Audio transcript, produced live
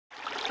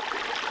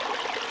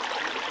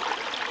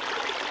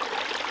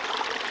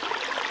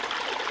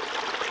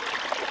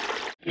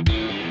Oton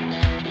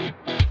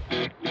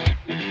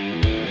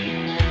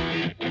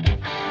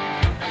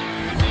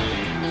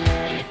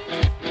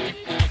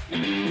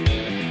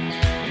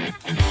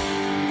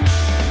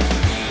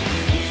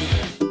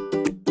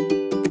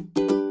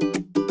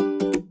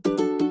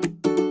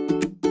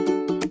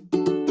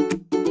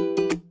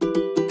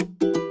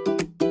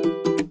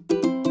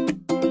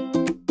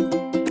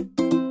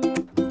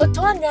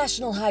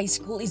National High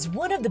School is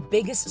one of the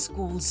biggest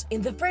schools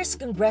in the 1st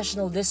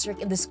Congressional District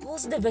in the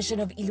Schools Division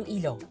of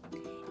Iloilo.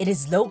 It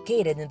is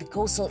located in the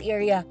coastal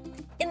area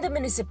in the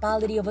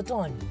municipality of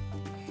Oton.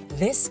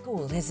 This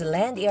school has a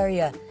land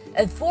area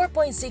of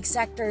 4.6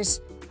 hectares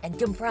and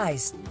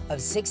comprised of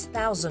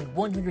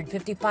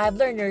 6,155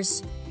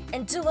 learners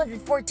and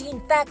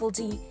 214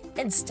 faculty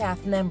and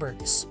staff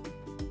members.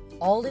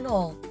 All in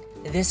all,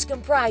 this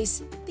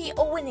comprised the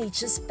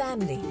ONH's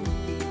family.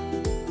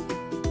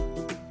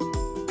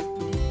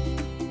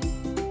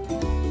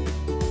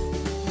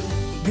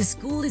 The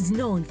school is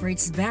known for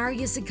its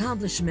various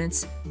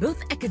accomplishments,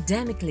 both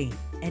academically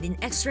and in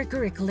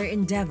extracurricular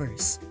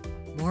endeavors.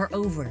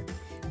 Moreover,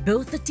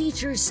 both the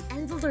teachers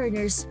and the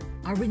learners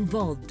are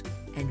involved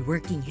and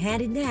working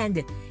hand in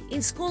hand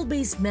in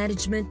school-based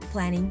management,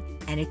 planning,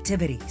 and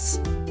activities.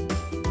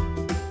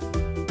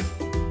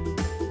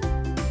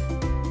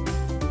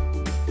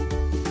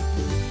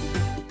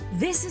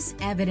 This is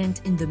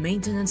evident in the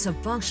maintenance of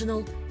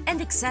functional and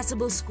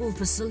accessible school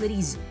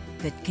facilities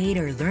that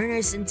cater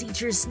learners' and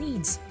teachers'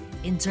 needs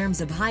in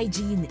terms of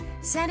hygiene,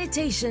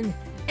 sanitation,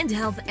 and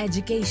health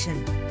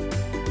education.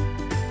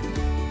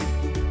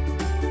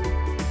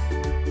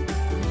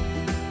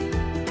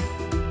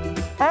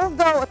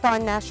 Although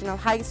Oton National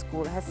High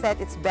School has set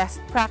its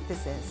best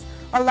practices,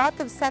 a lot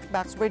of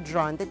setbacks were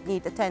drawn that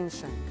need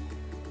attention.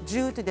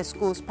 Due to the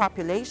school's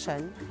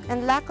population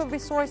and lack of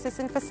resources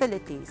and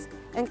facilities,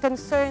 and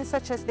concerns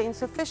such as the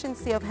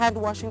insufficiency of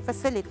hand-washing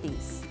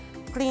facilities,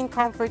 clean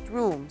comfort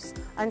rooms,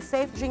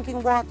 unsafe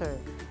drinking water,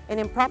 and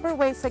improper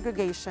waste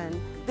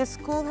segregation, the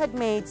school had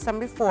made some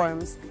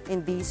reforms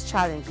in these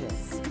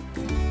challenges.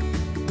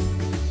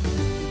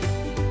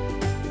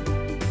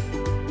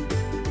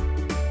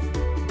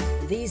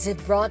 These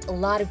have brought a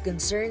lot of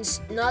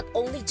concerns not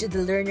only to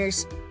the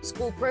learners,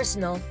 school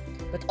personnel,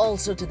 but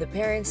also to the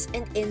parents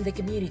and in the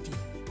community.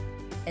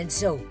 And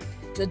so,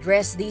 to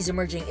address these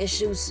emerging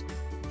issues,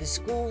 the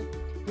school,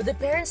 with the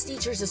Parents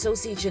Teachers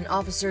Association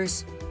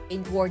officers,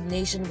 in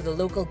coordination with the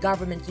local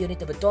government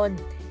unit of Oton,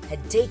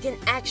 had taken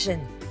action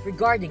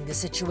regarding the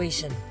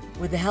situation.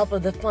 With the help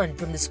of the fund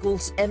from the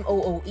school's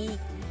MOOE,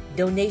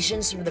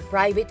 donations from the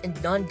private and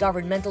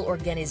non-governmental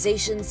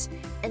organizations,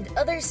 and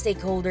other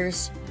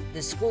stakeholders,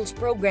 the school's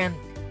program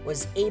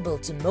was able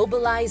to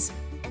mobilize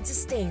and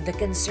sustain the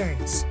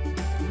concerns.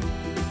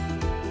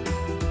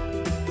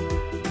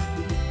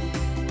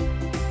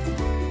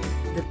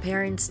 The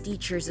Parents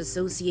Teachers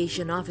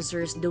Association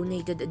officers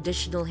donated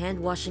additional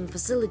hand-washing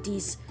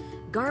facilities,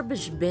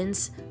 garbage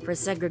bins for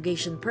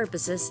segregation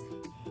purposes,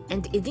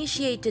 and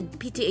initiated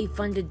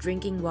PTA-funded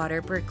drinking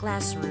water per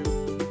classroom.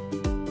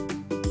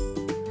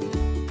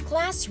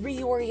 Class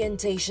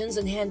reorientations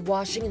on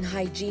hand-washing and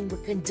hygiene were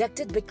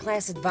conducted by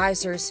class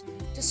advisors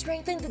to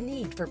strengthen the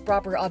need for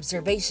proper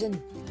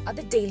observation of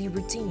the daily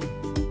routine.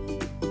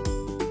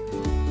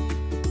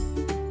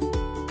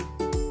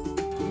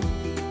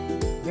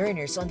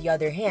 Learners, on the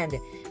other hand,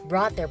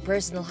 brought their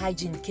personal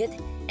hygiene kit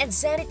and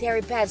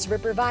sanitary pads were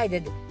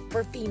provided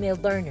for female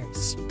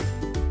learners.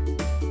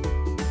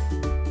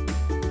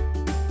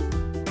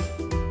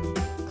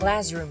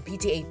 Classroom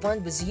PTA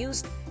fund was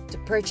used to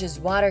purchase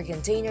water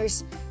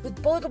containers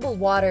with potable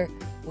water,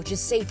 which is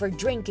safe for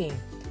drinking,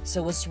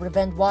 so as to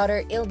prevent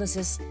water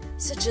illnesses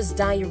such as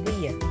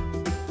diarrhea.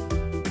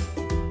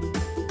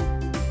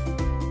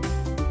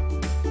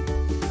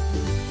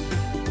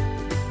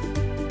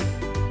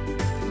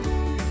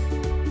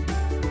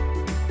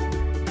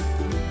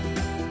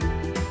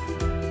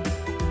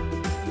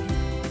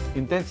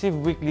 Intensive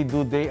weekly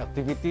do-day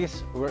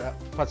activities were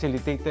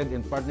facilitated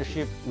in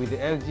partnership with the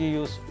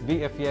LGU's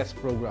VFES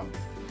program.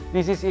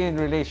 This is in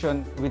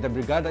relation with the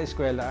Brigada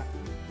Eskwela,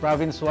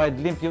 Province-wide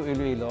Limpyo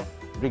Iloilo,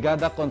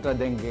 Brigada Contra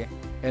Dengue,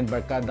 and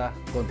Barkada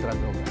Contra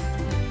Droga.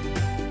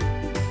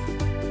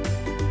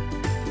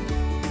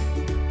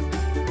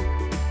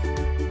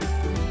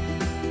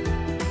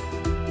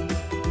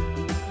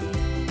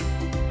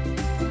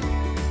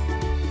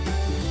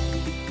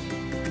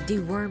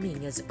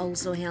 Deworming is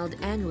also held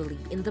annually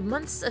in the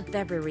months of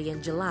February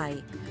and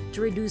July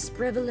to reduce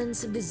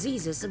prevalence of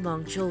diseases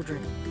among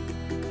children.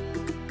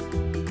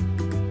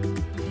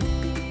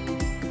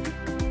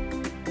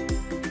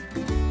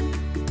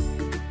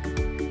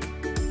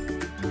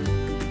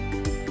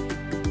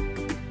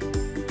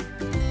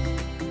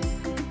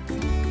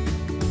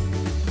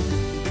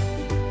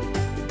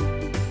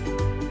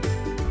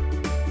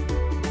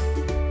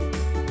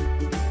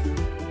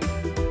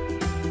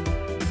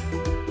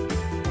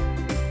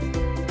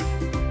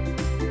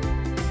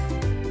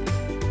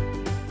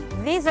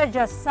 These are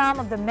just some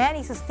of the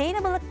many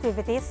sustainable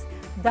activities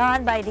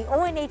done by the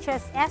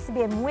ONH's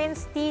SBM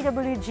WINS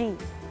TWG.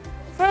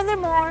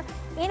 Furthermore,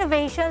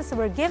 innovations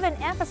were given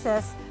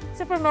emphasis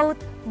to promote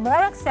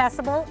more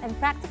accessible and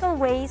practical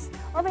ways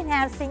of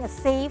enhancing a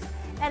safe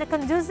and a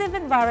conducive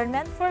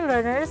environment for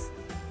learners,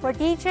 for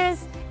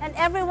teachers, and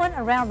everyone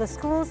around the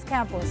school's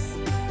campus.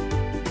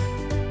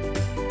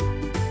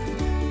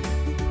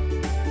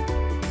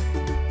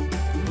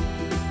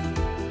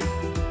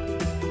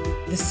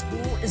 The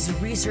school is a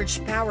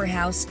research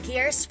powerhouse,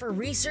 cares for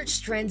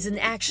research trends and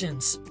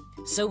actions.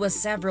 So as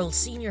several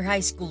senior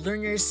high school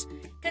learners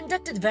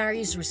conducted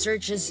various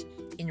researches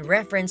in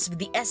reference with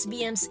the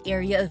SBM's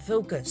area of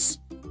focus.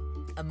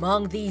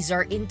 Among these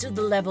are into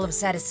the level of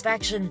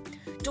satisfaction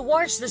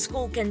towards the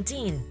school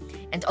canteen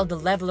and on the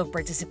level of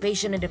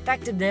participation and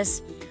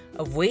effectiveness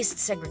of waste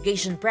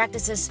segregation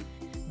practices,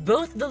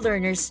 both the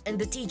learners and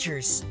the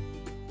teachers.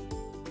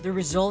 The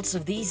results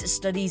of these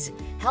studies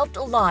helped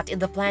a lot in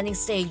the planning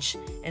stage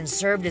and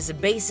served as a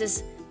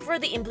basis for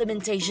the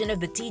implementation of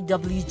the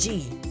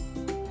TWG.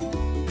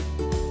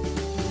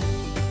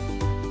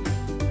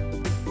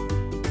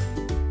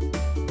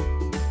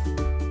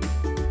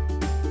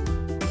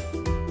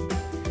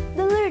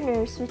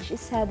 Which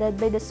is headed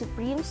by the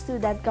Supreme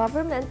Student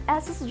Government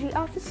SSG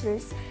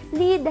officers,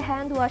 lead the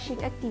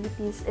hand-washing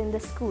activities in the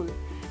school.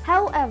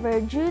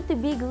 However, due to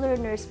big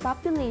learners'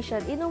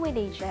 population in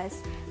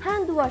ONHS,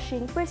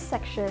 hand-washing per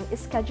section is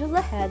scheduled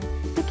ahead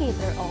to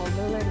cater all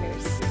the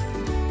learners.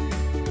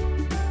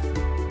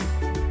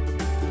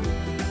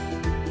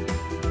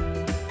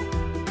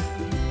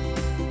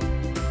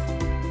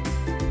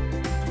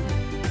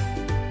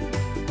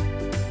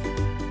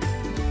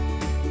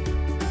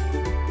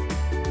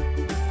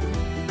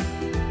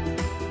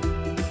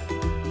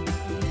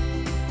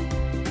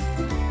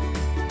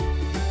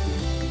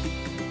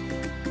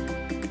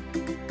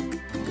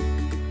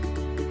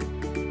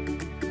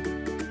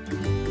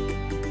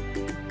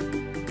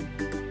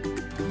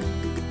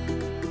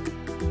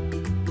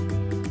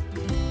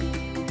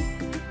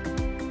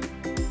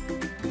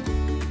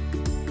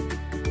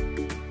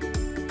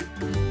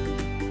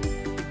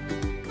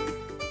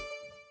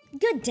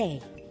 Good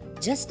day!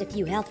 Just a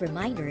few health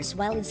reminders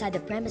while inside the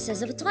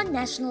premises of Oton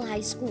National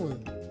High School.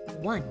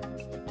 1.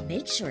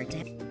 Make sure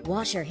to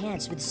wash your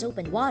hands with soap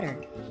and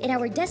water in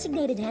our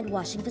designated hand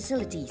washing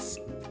facilities.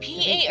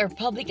 PA or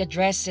public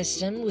address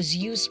system was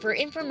used for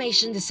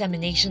information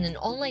dissemination on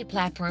online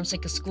platforms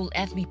like a school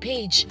FB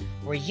page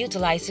were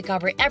utilized to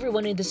cover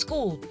everyone in the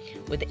school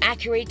with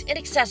accurate and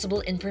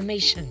accessible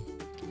information.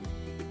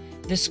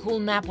 The school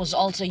map was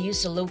also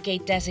used to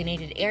locate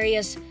designated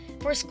areas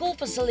for school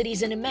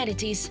facilities and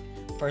amenities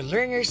for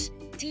learners,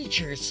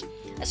 teachers,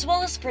 as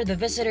well as for the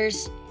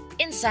visitors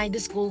inside the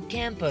school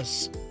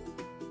campus.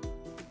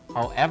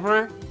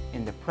 However,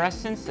 in the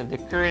presence of the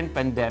current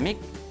pandemic,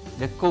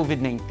 the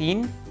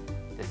COVID-19,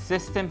 the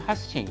system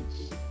has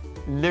changed.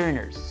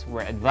 Learners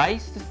were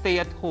advised to stay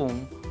at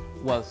home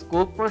while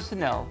school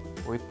personnel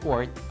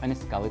report on a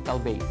skeletal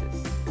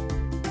basis.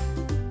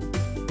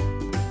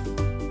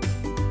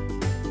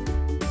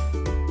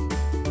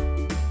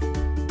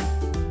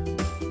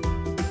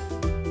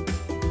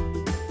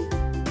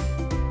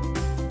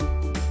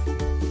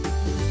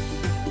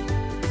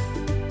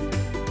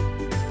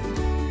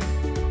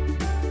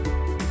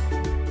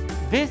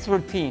 This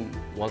routine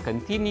will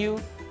continue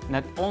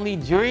not only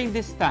during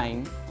this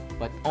time,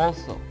 but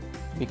also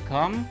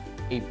become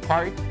a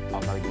part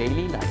of our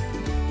daily life.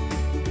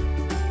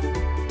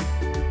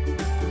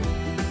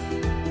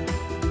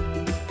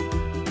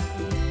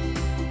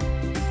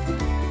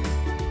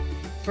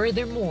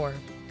 Furthermore,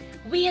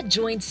 we had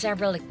joined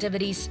several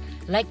activities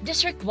like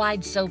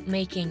district-wide soap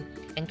making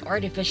and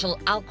artificial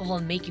alcohol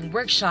making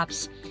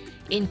workshops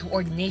in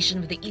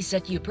coordination with the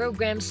EZU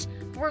programs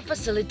were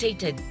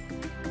facilitated.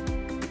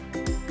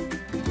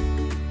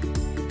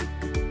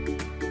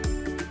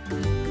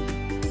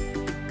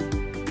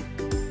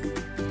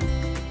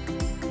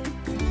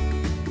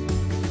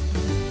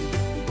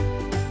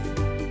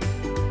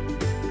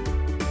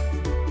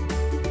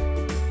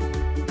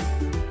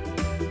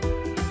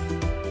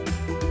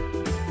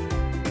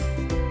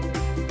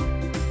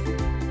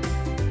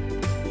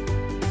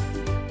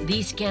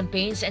 These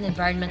campaigns and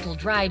environmental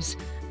drives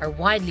are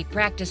widely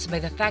practiced by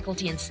the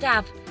faculty and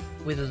staff,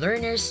 with the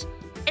learners,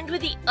 and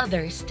with the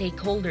other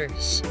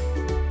stakeholders.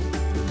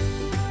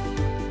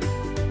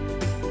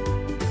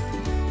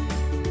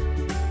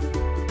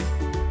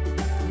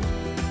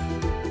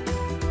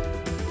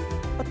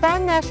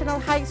 Oton National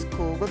High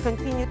School will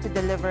continue to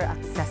deliver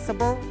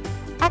accessible,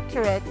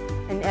 accurate,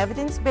 and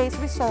evidence-based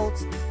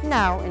results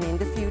now and in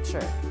the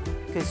future,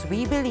 because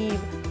we believe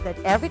that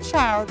every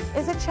child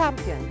is a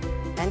champion,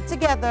 and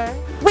together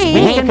we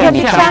can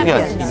be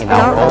champions in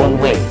our own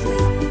ways.